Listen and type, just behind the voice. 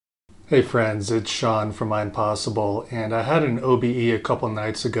Hey friends, it's Sean from Mind Possible, and I had an OBE a couple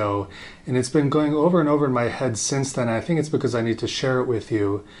nights ago, and it's been going over and over in my head since then. I think it's because I need to share it with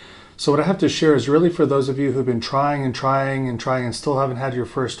you. So what I have to share is really for those of you who've been trying and trying and trying and still haven't had your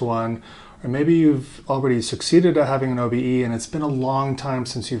first one, or maybe you've already succeeded at having an OBE and it's been a long time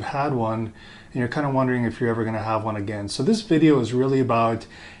since you've had one, and you're kind of wondering if you're ever going to have one again. So this video is really about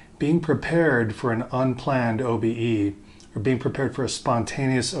being prepared for an unplanned OBE, or being prepared for a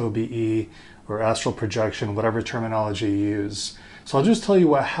spontaneous OBE or astral projection, whatever terminology you use. So I'll just tell you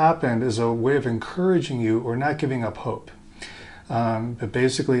what happened as a way of encouraging you or not giving up hope. But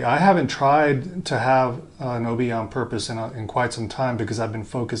basically, I haven't tried to have an OBE on purpose in quite some time because I've been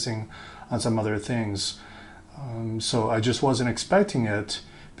focusing on some other things. So I just wasn't expecting it.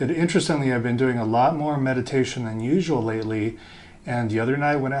 But interestingly, I've been doing a lot more meditation than usual lately. And the other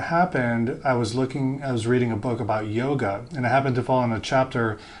night when it happened, I was reading a book about yoga, and I happened to fall on a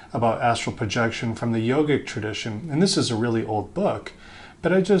chapter about astral projection from the yogic tradition. And this is a really old book,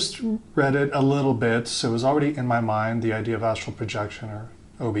 but I just read it a little bit, so it was already in my mind, the idea of astral projection or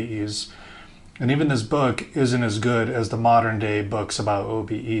OBEs. And even this book isn't as good as the modern day books about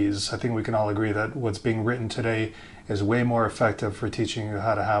OBEs. I think we can all agree that what's being written today is way more effective for teaching you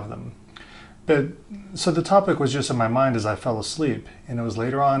how to have them. But so the topic was just in my mind as I fell asleep, and it was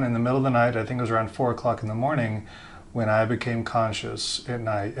later on in the middle of the night, I think it was around 4 o'clock in the morning, when I became conscious at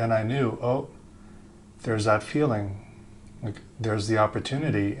night, and I knew, oh, there's that feeling, like there's the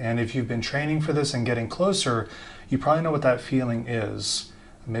opportunity. And if you've been training for this and getting closer, you probably know what that feeling is.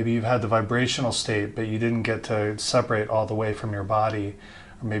 Maybe you've had the vibrational state, but you didn't get to separate all the way from your body,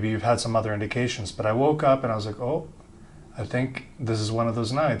 or maybe you've had some other indications. But I woke up and I was like, oh, I think this is one of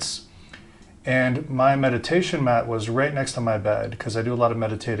those nights. And my meditation mat was right next to my bed because I do a lot of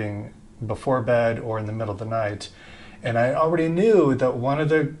meditating before bed or in the middle of the night. And I already knew that one of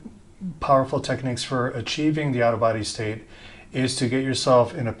the powerful techniques for achieving the out-of-body state is to get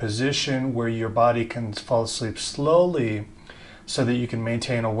yourself in a position where your body can fall asleep slowly so that you can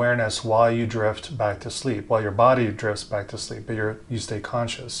maintain awareness while you drift back to sleep, while your body drifts back to sleep, but you stay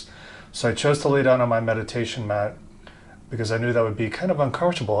conscious. So I chose to lay down on my meditation mat because I knew that would be kind of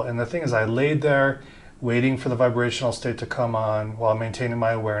uncomfortable. And the thing is, I laid there waiting for the vibrational state to come on while maintaining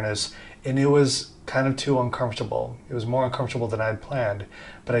my awareness, and it was kind of too uncomfortable. It was more uncomfortable than I had planned,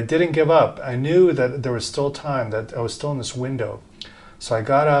 but I didn't give up. I knew that there was still time, that I was still in this window. So I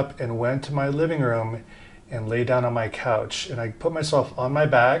got up and went to my living room and lay down on my couch, and I put myself on my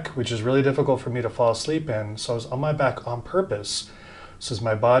back, which is really difficult for me to fall asleep in. So I was on my back on purpose. So as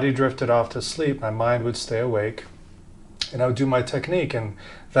my body drifted off to sleep, my mind would stay awake, and I would do my technique. And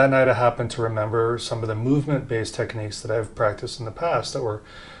that night I happened to remember some of the movement-based techniques that I've practiced in the past that were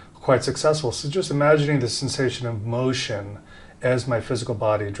quite successful. So just imagining the sensation of motion as my physical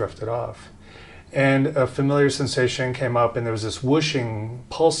body drifted off. And a familiar sensation came up, and there was this whooshing,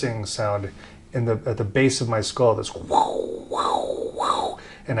 pulsing sound at the base of my skull, this whoo, whoo, whoo,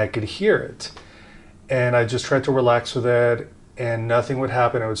 and I could hear it. And I just tried to relax with it, and nothing would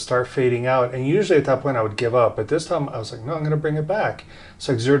happen. It would start fading out. And usually at that point I would give up. But this time I was like, no, I'm going to bring it back.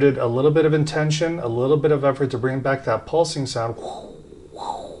 So I exerted a little bit of intention, a little bit of effort to bring back that pulsing sound,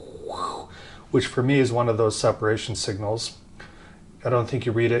 which for me is one of those separation signals. I don't think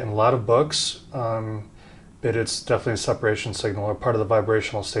you read it in a lot of books, but it's definitely a separation signal, or part of the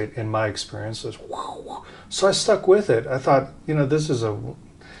vibrational state in my experience. So I stuck with it. I thought, this is a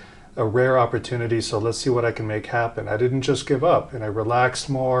rare opportunity, so let's see what I can make happen. I didn't just give up, and I relaxed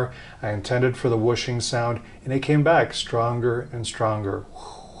more. I intended for the whooshing sound, and it came back stronger and stronger.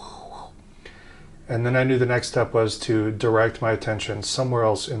 And then I knew the next step was to direct my attention somewhere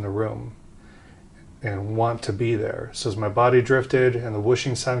else in the room and want to be there. So as my body drifted and the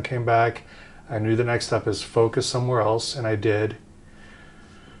whooshing sound came back, I knew the next step is focus somewhere else, and I did.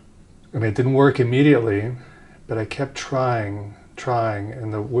 And it didn't work immediately, but I kept trying,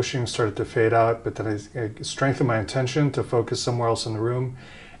 and the whooshing started to fade out, but then I strengthened my intention to focus somewhere else in the room,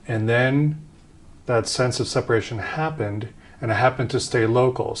 and then that sense of separation happened, and I happened to stay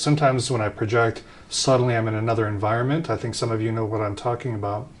local. Sometimes when I project, suddenly I'm in another environment. I think some of you know what I'm talking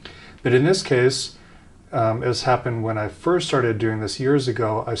about. But in this case, as happened when I first started doing this years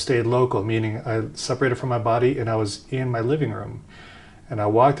ago, I stayed local, meaning I separated from my body and I was in my living room. And I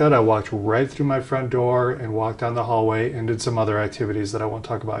walked out, I walked right through my front door and walked down the hallway and did some other activities that I won't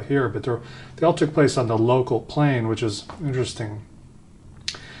talk about here, but they all took place on the local plane, which is interesting.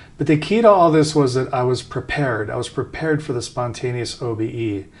 But the key to all this was that I was prepared. I was prepared for the spontaneous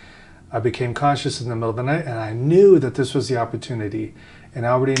OBE. I became conscious in the middle of the night, and I knew that this was the opportunity. And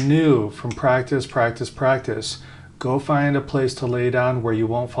I already knew from practice, Go find a place to lay down where you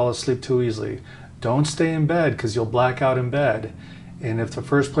won't fall asleep too easily. Don't stay in bed because you'll black out in bed. And if the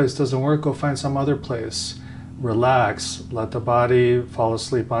first place doesn't work, go find some other place. Relax, let the body fall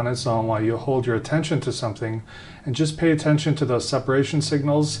asleep on its own while you hold your attention to something, and just pay attention to those separation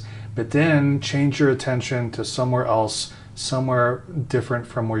signals, but then change your attention to somewhere else, somewhere different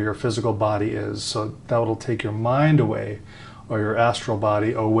from where your physical body is. So that will take your mind away, or your astral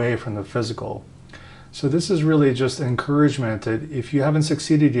body away from the physical. So this is really just encouragement that if you haven't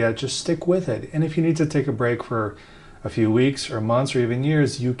succeeded yet, just stick with it. And if you need to take a break for a few weeks or months or even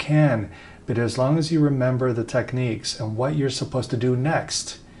years, you can. But as long as you remember the techniques and what you're supposed to do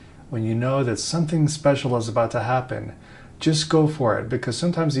next, when you know that something special is about to happen, just go for it, because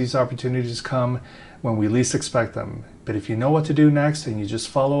sometimes these opportunities come when we least expect them. But if you know what to do next and you just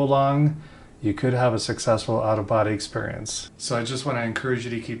follow along, you could have a successful out-of-body experience. So I just want to encourage you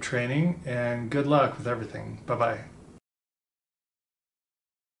to keep training, and good luck with everything. Bye-bye.